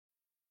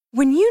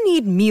When you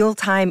need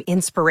mealtime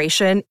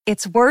inspiration,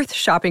 it's worth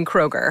shopping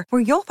Kroger,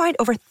 where you'll find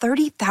over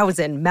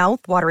 30,000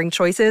 mouth-watering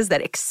choices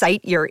that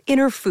excite your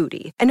inner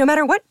foodie. And no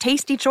matter what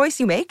tasty choice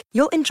you make,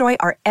 you'll enjoy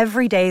our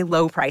everyday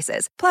low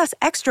prices, plus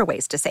extra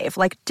ways to save,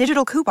 like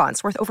digital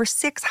coupons worth over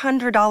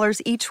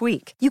 $600 each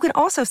week. You can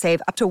also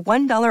save up to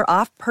 $1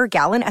 off per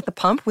gallon at the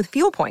pump with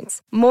fuel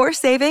points. More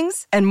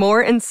savings and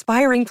more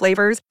inspiring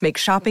flavors make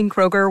shopping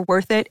Kroger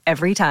worth it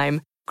every time.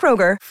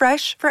 Kroger,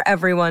 fresh for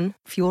everyone.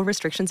 Fuel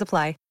restrictions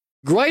apply.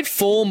 Great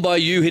form by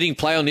you hitting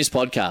play on this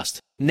podcast.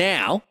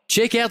 Now,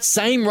 check out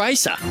Same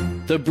Racer,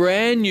 the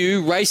brand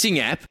new racing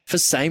app for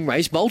same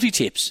race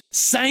multi-tips.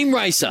 Same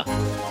Racer.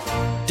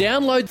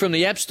 Download from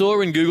the App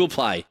Store and Google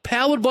Play.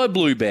 Powered by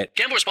Bluebet.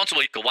 Gamble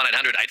responsibly. Call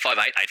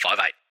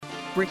 1-800-858-858.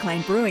 Brick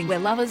Lane Brewing, where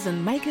lovers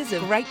and makers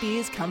of great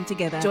beers come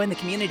together. Join the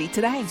community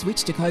today.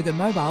 Switch to Kogan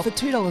Mobile for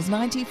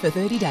 $2.90 for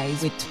 30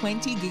 days with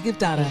 20 gig of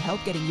data. For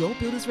help getting your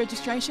builder's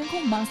registration,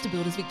 call Master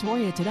Builders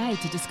Victoria today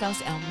to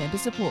discuss our member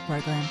support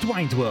program.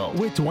 Dwayne's World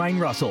with Dwayne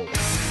Russell.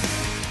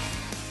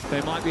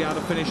 They might be able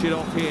to finish it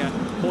off here.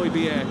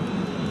 Højbjerg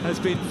has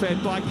been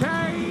fed by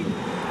Kane.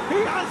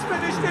 He has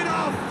finished it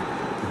off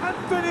and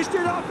finished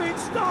it off in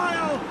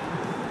style.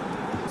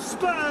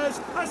 Spurs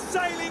are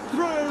sailing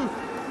through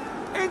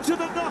into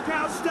the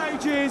knockout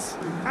stages,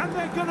 and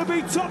they're going to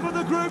be top of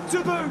the group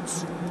to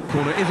boot.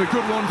 Corner is a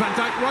good one. Van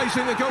Dijk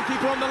racing, the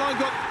goalkeeper on the line,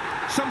 got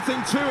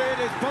something to it.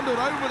 It's bundled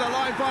over the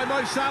line by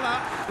Mo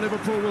Salah.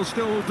 Liverpool will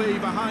still be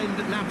behind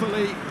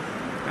Napoli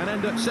and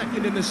end up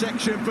second in the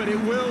section, but it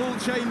will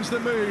change the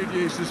mood,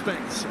 you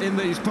suspect, in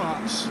these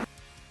parts.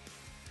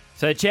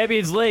 So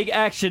Champions League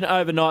action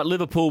overnight.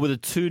 Liverpool with a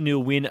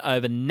 2-0 win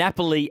over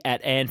Napoli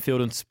at Anfield,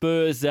 and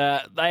Spurs,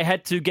 they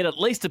had to get at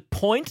least a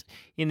point.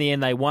 In the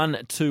end, they won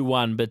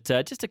 2-1. But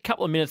just a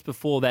couple of minutes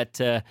before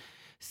that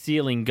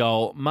sealing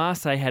goal,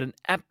 Marseille had an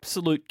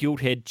absolute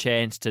gilt-head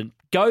chance to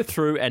go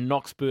through and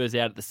knock Spurs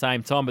out at the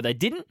same time, but they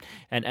didn't.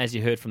 And as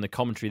you heard from the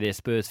commentary there,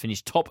 Spurs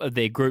finished top of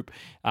their group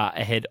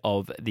ahead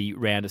of the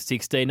round of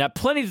 16. Now,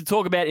 plenty to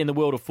talk about in the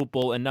world of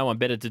football, and no one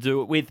better to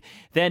do it with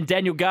than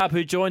Daniel Garb,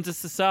 who joins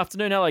us this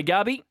afternoon. Hello,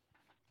 Garby.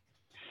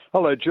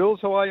 Hello, Jules.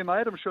 How are you,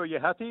 mate? I'm sure you're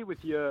happy with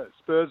your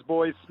Spurs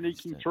boys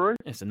sneaking through.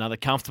 It's another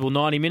comfortable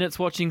 90 minutes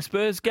watching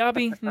Spurs,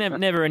 Garby.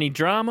 Never any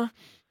drama.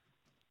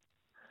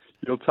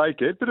 You'll take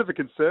it. Bit of a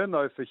concern,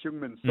 though, for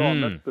Heung-min Son.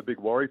 That's the big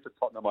worry for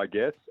Tottenham, I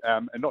guess.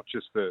 And not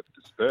just for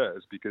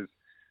Spurs, because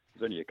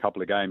there's only a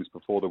couple of games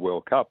before the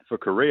World Cup. For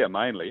Korea,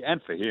 mainly,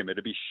 and for him,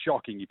 it'd be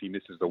shocking if he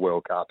misses the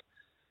World Cup.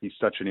 He's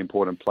such an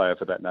important player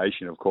for that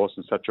nation, of course,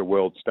 and such a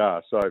world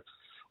star. So,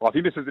 if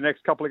he misses the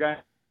next couple of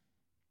games,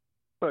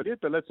 but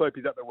let's hope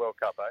he's at the World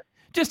Cup, eh?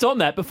 Just on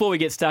that, before we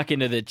get stuck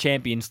into the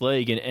Champions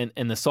League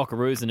and the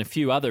Socceroos and a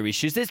few other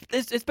issues,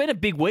 it's been a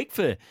big week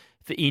for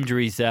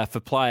injuries for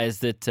players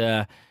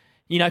that...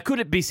 could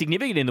it be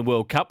significant in the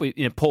World Cup?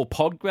 Paul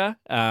Pogba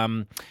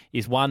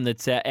is one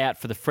that's out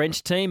for the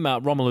French team.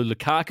 Romelu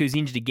Lukaku's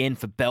injured again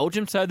for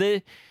Belgium. So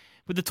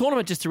with the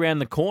tournament just around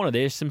the corner,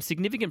 there's some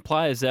significant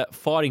players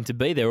fighting to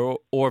be there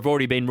or have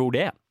already been ruled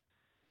out.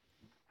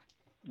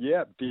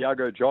 Yeah,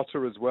 Diogo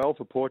Jota as well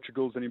for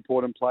Portugal's an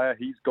important player.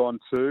 He's gone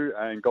too.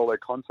 And N'Golo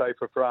Kanté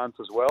for France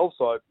as well.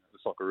 So the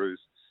Socceroos,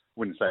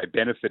 wouldn't say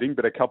benefiting,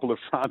 but a couple of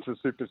France's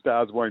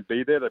superstars won't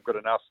be there. They've got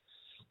enough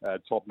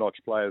top-notch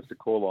players to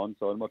call on,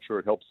 so I'm not sure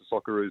it helps the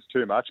Socceroos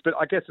too much. But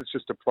I guess it's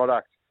just a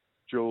product,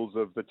 Jules,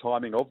 of the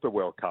timing of the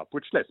World Cup,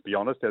 which, let's be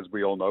honest, as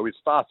we all know, is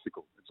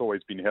farcical. It's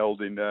always been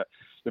held in the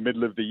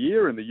middle of the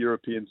year in the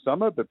European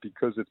summer, but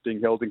because it's being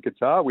held in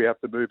Qatar, we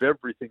have to move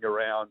everything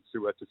around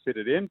to fit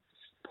it in,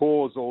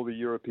 pause all the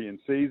European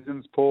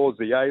seasons, pause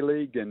the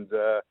A-League, and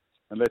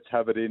let's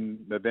have it in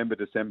November,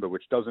 December,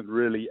 which doesn't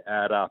really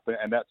add up,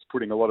 and that's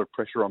putting a lot of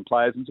pressure on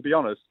players. And to be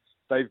honest,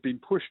 they've been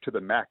pushed to the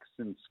max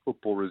since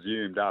football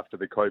resumed after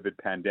the COVID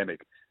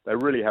pandemic. They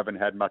really haven't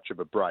had much of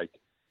a break.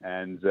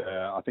 And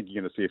I think you're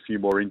going to see a few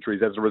more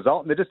injuries as a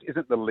result. And there just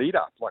isn't the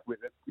lead-up.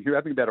 You're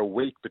having about a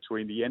week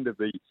between the end of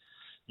the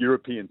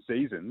European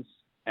seasons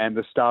and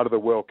the start of the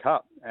World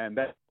Cup. And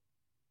that's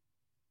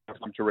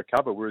time to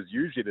recover, whereas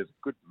usually there's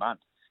a good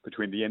month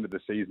between the end of the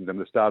seasons and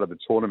the start of the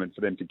tournament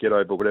for them to get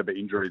over whatever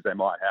injuries they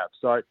might have.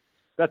 So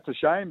that's a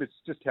shame. It's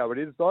just how it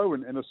is, though.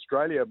 And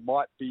Australia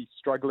might be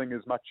struggling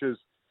as much as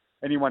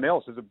anyone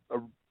else. There's a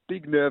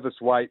big nervous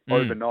wait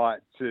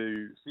overnight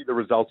to see the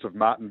results of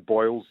Martin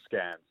Boyle's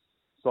scans.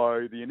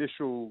 So the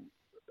initial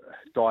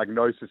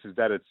diagnosis is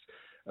that it's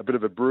a bit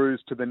of a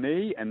bruise to the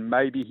knee and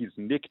maybe he's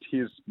nicked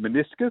his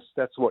meniscus.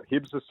 That's what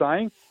Hibs are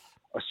saying.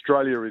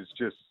 Australia is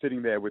just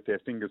sitting there with their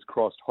fingers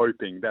crossed,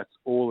 hoping that's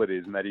all it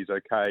is and that he's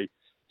okay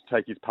to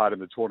take his part in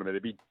the tournament.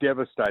 It'd be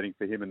devastating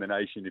for him and the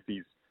nation if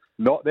he's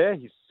not there.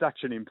 He's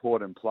such an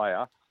important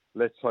player.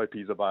 Let's hope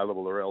he's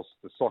available, or else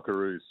the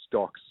Socceroos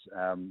stocks,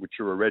 which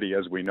are already,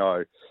 as we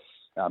know,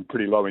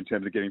 pretty low in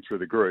terms of getting through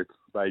the group,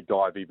 they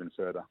dive even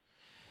further.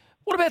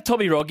 What about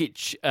Tommy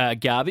Rogic,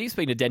 Garby?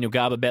 Speaking to Daniel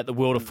Garb about the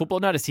world of football,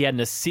 noticed he had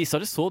an assist. I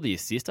just saw the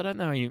assist. I don't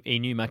know he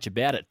knew much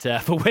about it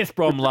for West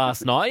Brom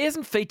last night. He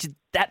hasn't featured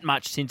that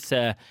much since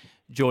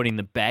joining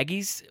the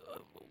Baggies.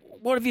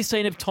 What have you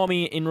seen of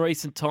Tommy in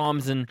recent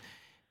times, and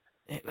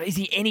is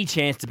he any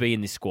chance to be in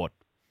this squad?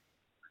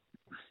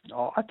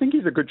 Oh, I think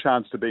he's a good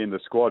chance to be in the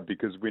squad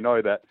because we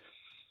know that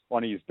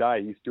on his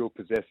day he still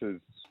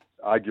possesses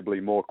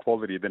arguably more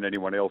quality than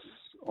anyone else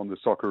on the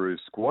Socceroos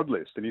squad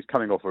list. And he's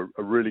coming off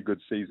a really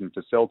good season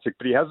for Celtic,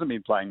 but he hasn't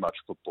been playing much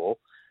football.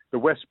 The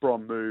West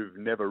Brom move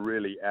never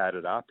really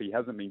added up. He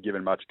hasn't been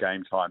given much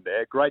game time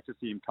there. Great to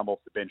see him come off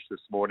the bench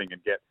this morning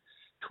and get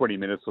 20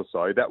 minutes or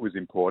so. That was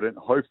important.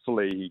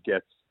 Hopefully he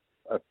gets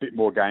a bit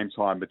more game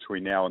time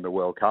between now and the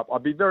World Cup.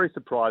 I'd be very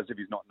surprised if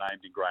he's not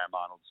named in Graham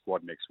Arnold's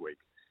squad next week.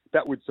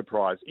 That would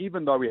surprise,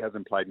 even though he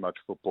hasn't played much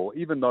football,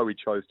 even though he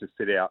chose to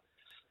sit out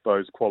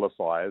those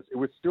qualifiers, it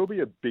would still be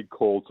a big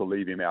call to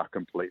leave him out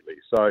completely.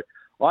 So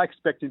I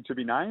expect him to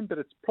be named, but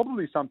it's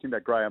probably something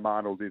that Graham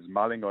Arnold is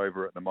mulling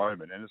over at the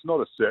moment, and it's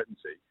not a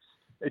certainty.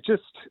 It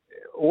just,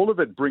 all of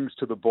it brings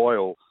to the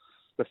boil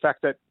the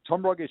fact that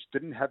Tom Rogic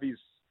didn't have his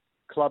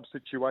club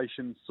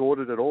situation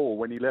sorted at all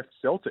when he left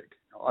Celtic.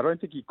 I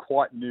don't think he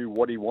quite knew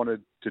what he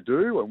wanted to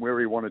do and where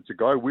he wanted to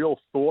go. We all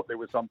thought there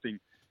was something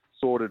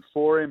sorted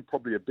for him,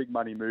 probably a big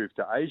money move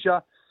to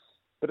Asia,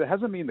 but it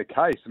hasn't been the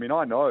case. I mean,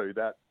 I know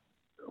that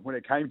when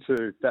it came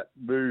to that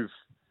move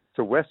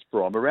to West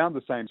Brom, around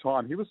the same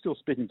time, he was still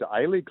speaking to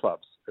A-League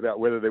clubs about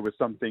whether there was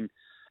something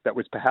that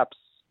was perhaps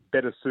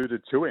better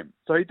suited to him.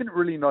 So he didn't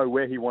really know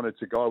where he wanted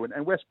to go,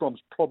 and West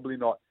Brom's probably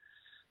not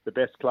the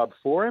best club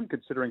for him,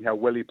 considering how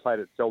well he played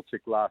at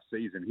Celtic last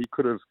season. He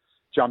could have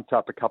jumped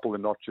up a couple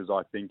of notches,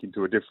 I think,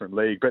 into a different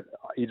league, but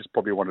he just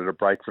probably wanted a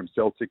break from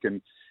Celtic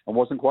and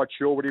wasn't quite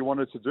sure what he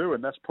wanted to do,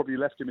 and that's probably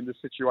left him in the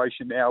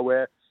situation now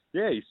where,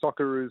 yeah, his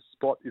Socceroos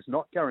spot is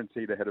not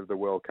guaranteed ahead of the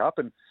World Cup,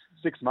 and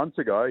 6 months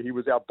ago he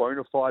was our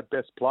bona fide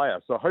best player.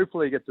 So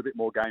hopefully he gets a bit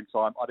more game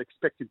time. I'd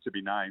expect him to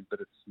be named,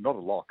 but it's not a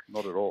lock,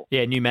 not at all.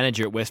 Yeah, new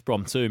manager at West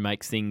Brom too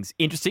makes things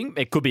interesting.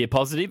 It could be a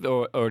positive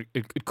or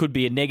it could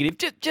be a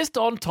negative. Just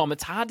on Tom,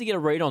 it's hard to get a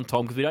read on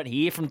Tom because we don't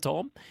hear from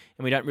Tom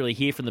and we don't really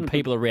hear from the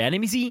people around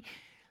him. Is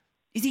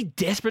he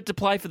desperate to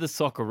play for the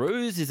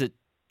Socceroos? Is it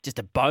just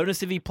a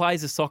bonus if he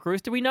plays the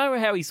Socceroos? Do we know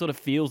how he sort of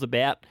feels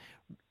about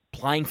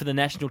playing for the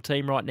national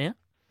team right now?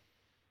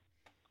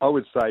 I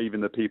would say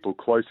even the people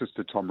closest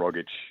to Tom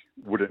Rogic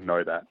wouldn't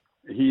know that.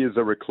 He is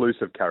a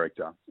reclusive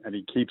character and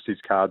he keeps his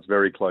cards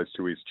very close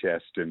to his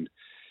chest. And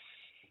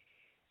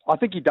I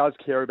think he does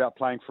care about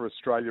playing for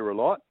Australia a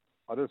lot.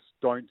 I just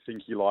don't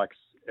think he likes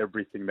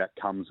everything that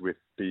comes with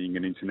being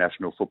an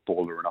international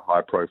footballer and a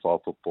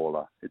high-profile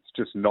footballer. It's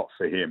just not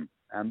for him.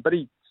 But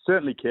he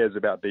certainly cares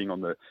about being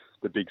on the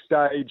big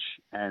stage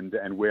and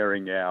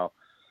wearing our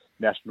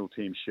national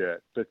team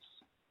shirt. But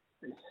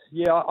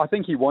yeah, I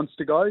think he wants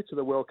to go to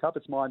the World Cup.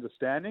 It's my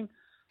understanding.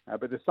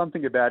 But there's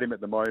something about him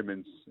at the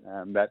moment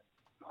that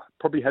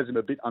probably has him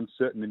a bit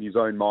uncertain in his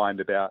own mind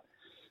about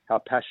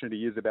how passionate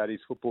he is about his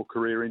football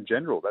career in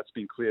general. That's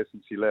been clear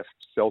since he left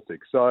Celtic.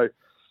 So,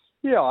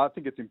 yeah, I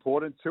think it's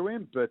important to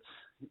him, but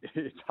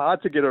it's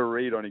hard to get a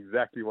read on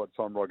exactly what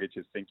Tom Rogic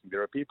is thinking.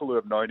 There are people who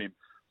have known him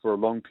for a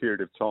long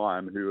period of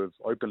time who have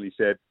openly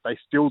said they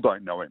still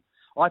don't know him.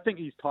 I think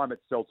his time at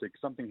Celtic,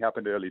 something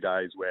happened early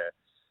days where,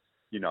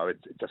 you know,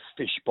 it's a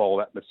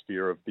fishbowl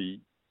atmosphere of the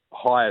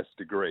highest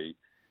degree.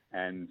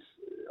 And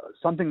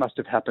something must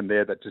have happened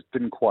there that just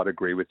didn't quite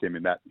agree with him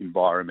in that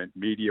environment,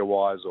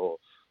 media-wise or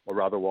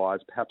otherwise,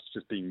 perhaps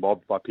just being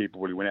mobbed by people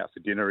when he went out for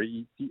dinner.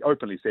 He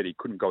openly said he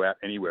couldn't go out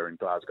anywhere in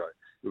Glasgow.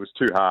 It was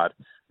too hard.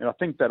 And I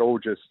think that all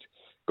just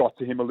got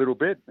to him a little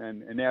bit,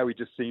 and now he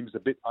just seems a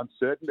bit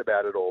uncertain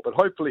about it all. But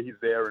hopefully he's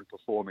there and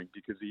performing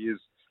because he is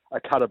a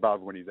cut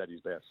above when he's at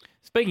his best.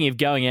 Speaking of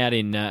going out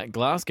in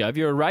Glasgow, if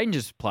you're a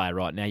Rangers player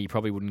right now, you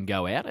probably wouldn't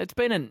go out. It's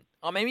been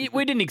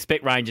we didn't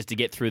expect Rangers to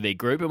get through their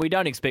group, and we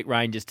don't expect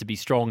Rangers to be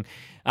strong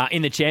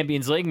in the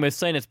Champions League. And we've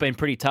seen it's been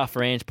pretty tough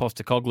for Ange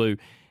Postecoglou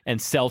and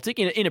Celtic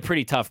in a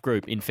pretty tough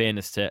group, in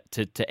fairness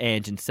to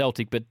Ange and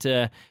Celtic.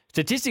 But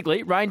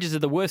statistically, Rangers are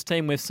the worst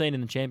team we've seen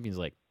in the Champions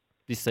League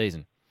this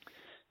season.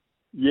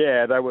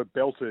 Yeah, they were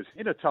belted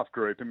in a tough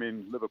group. I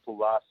mean, Liverpool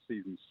last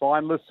season's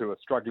finalists who are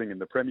struggling in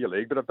the Premier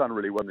League, but have done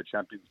really well in the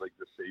Champions League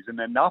this season.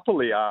 And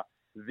Napoli are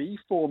the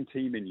form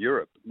team in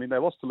Europe. I mean, they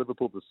lost to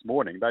Liverpool this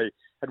morning. They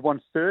had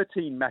won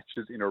 13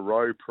 matches in a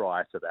row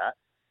prior to that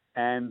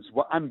and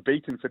were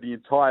unbeaten for the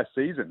entire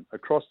season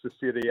across the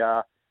Serie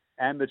A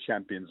and the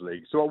Champions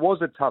League. So it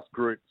was a tough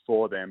group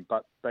for them,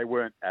 but they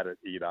weren't at it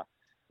either.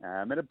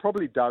 And it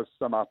probably does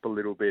sum up a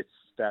little bit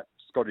that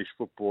Scottish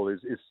football is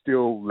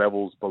still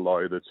levels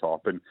below the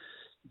top. And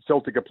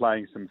Celtic are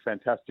playing some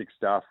fantastic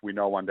stuff, we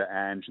know, under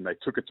Ange, and they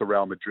took it to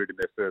Real Madrid in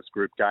their first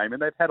group game,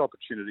 and they've had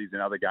opportunities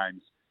in other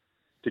games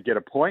to get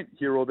a point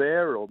here or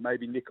there, or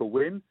maybe nick a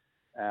win.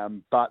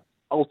 But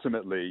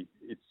ultimately,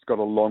 it's got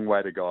a long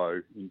way to go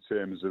in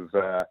terms of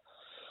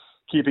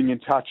keeping in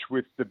touch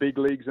with the big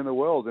leagues in the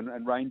world,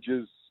 and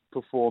Rangers'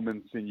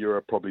 performance in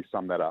Europe probably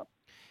sum that up.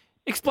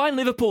 Explain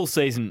Liverpool's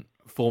season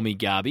for me,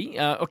 Garby.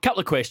 A couple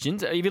of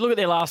questions. If you look at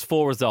their last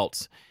four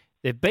results,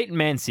 they've beaten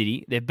Man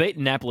City, they've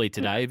beaten Napoli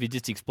today, if you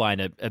just explained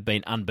have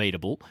been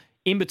unbeatable.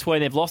 In between,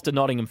 they've lost to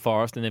Nottingham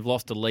Forest and they've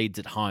lost to Leeds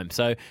at home.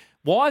 So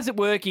Why is it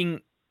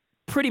working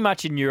pretty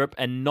much in Europe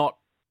and not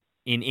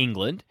in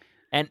England?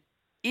 And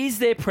is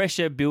there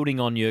pressure building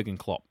on Jurgen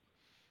Klopp?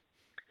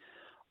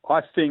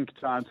 I think,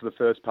 to answer the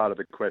first part of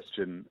the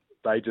question,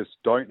 they just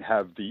don't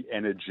have the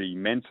energy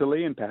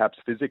mentally and perhaps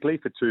physically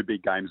for 2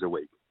 big games a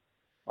week.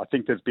 I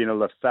think there's been a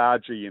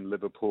lethargy in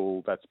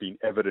Liverpool that's been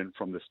evident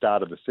from the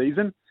start of the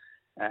season.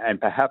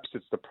 And perhaps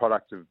it's the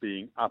product of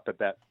being up at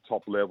that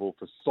top level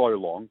for so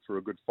long, for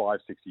a good 5-6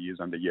 years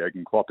under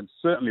Jurgen Klopp. And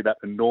certainly that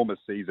enormous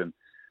season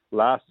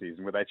last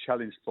season where they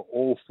challenged for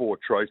all 4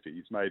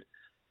 trophies, made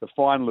the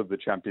final of the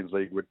Champions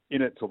League, were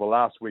in it till the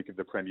last week of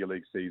the Premier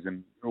League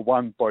season,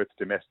 won both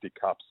domestic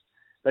cups.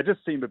 They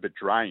just seem a bit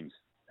drained.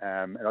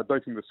 And I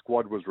don't think the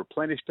squad was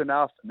replenished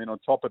enough. And then on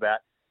top of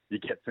that, you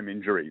get some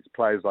injuries.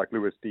 Players like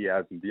Luis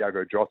Diaz and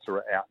Diogo Jota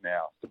are out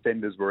now.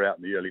 Defenders were out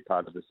in the early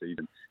part of the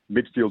season.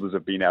 Midfielders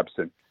have been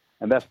absent.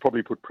 And that's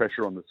probably put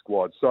pressure on the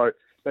squad. So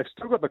they've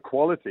still got the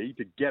quality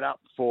to get up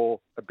for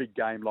a big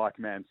game like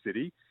Man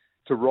City,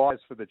 to rise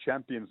for the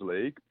Champions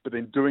League, but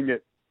then doing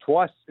it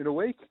twice in a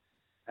week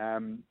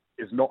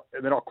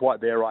they're not quite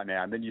there right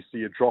now. And then you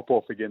see a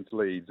drop-off against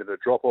Leeds and a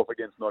drop-off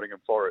against Nottingham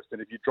Forest. And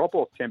if you drop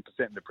off 10%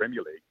 in the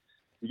Premier League,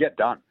 you get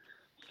done.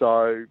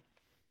 So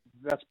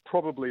that's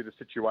probably the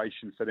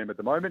situation for them at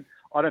the moment.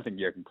 I don't think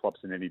Jurgen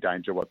Klopp's in any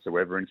danger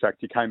whatsoever. In fact,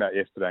 he came out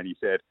yesterday and he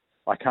said,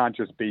 I can't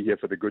just be here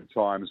for the good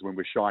times when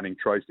we're shining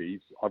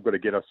trophies. I've got to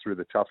get us through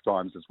the tough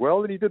times as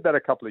well. And he did that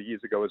a couple of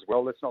years ago as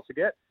well, let's not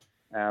forget.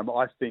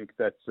 I think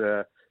that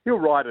he'll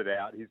ride it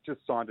out. He's just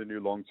signed a new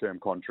long-term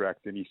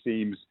contract and he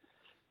seems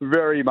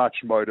very much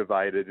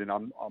motivated. And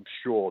I'm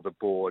sure the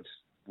board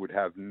would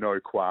have no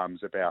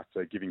qualms about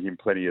giving him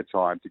plenty of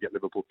time to get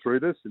Liverpool through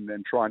this and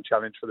then try and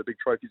challenge for the big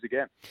trophies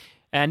again.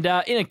 And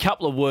in a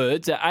couple of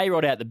words,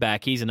 A-Rod out the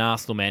back, he's an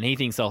Arsenal man. He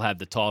thinks they'll have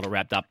the title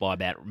wrapped up by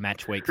about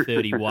match week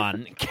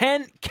 31.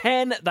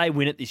 Can they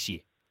win it this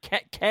year?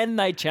 Can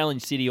they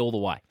challenge City all the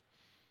way?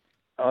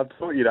 I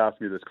thought you'd ask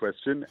me this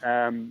question.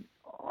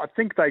 I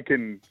think they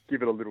can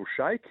give it a little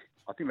shake.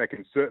 I think they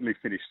can certainly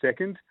finish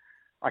second.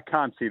 I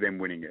can't see them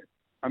winning it.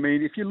 I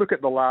mean, if you look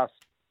at the last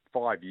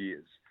 5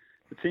 years,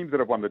 the teams that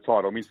have won the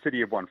title, I mean,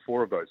 City have won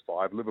 4 of those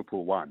 5,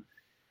 Liverpool won.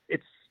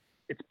 It's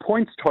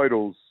points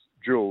totals,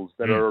 Jules,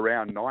 that are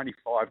around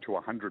 95 to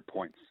 100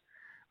 points.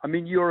 I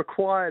mean, you're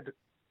required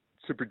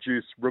to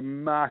produce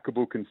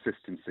remarkable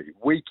consistency,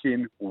 week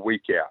in,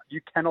 week out.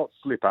 You cannot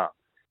slip up.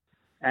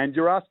 And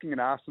you're asking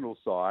an Arsenal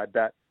side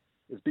that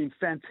has been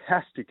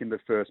fantastic in the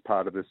first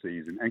part of the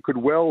season and could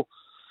well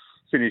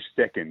finish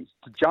second,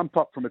 to jump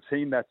up from a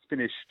team that's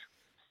finished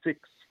 6th,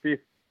 5th,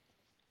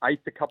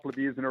 8th a couple of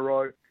years in a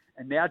row,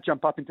 and now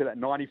jump up into that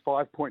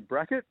 95-point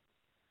bracket.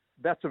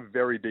 That's a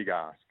very big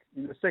ask.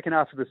 In the second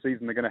half of the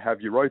season, they're going to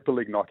have Europa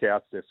League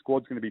knockouts. Their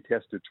squad's going to be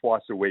tested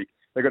twice a week.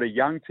 They've got a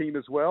young team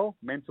as well.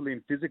 Mentally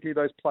and physically,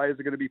 those players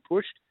are going to be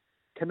pushed.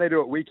 Can they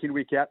do it week in,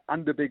 week out,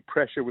 under big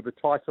pressure with the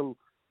title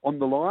on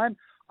the line?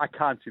 I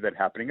can't see that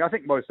happening. I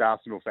think most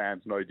Arsenal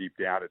fans know deep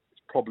down it's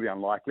probably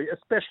unlikely,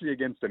 especially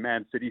against a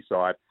Man City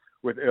side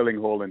with Erling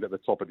Haaland at the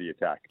top of the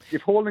attack.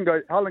 If Haaland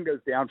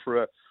goes down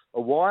for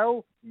a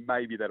while,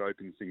 maybe that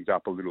opens things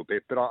up a little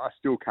bit, but I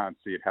still can't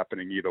see it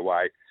happening either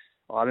way.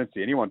 I don't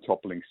see anyone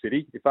toppling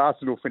City. If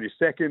Arsenal finish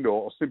second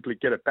or simply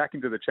get it back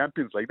into the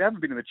Champions League, they haven't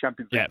been in the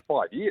Champions League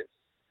for 5 years.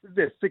 This is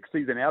their 6th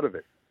season out of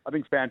it. I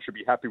think fans should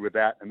be happy with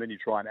that, and then you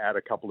try and add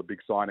a couple of big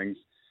signings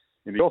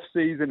in the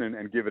off-season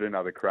and give it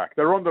another crack.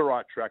 They're on the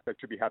right track. They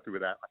should be happy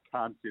with that. I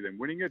can't see them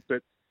winning it,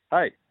 but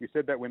hey, we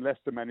said that when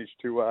Leicester managed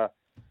to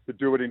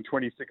do it in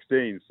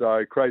 2016,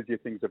 so crazier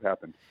things have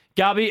happened.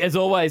 Garby, as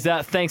always,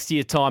 thanks to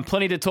your time.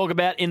 Plenty to talk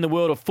about in the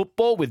world of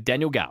football with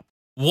Daniel Garb.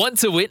 Want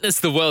to witness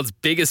the world's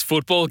biggest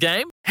football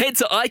game? Head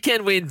to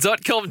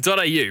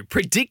iCanWin.com.au,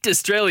 predict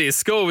Australia's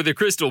score with a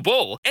crystal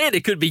ball, and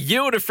it could be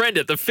you and a friend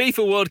at the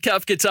FIFA World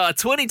Cup Qatar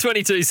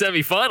 2022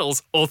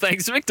 semi-finals, all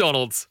thanks to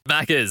McDonald's.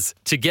 Maccas,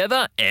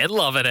 together and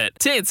loving it.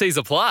 TNCs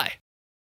apply.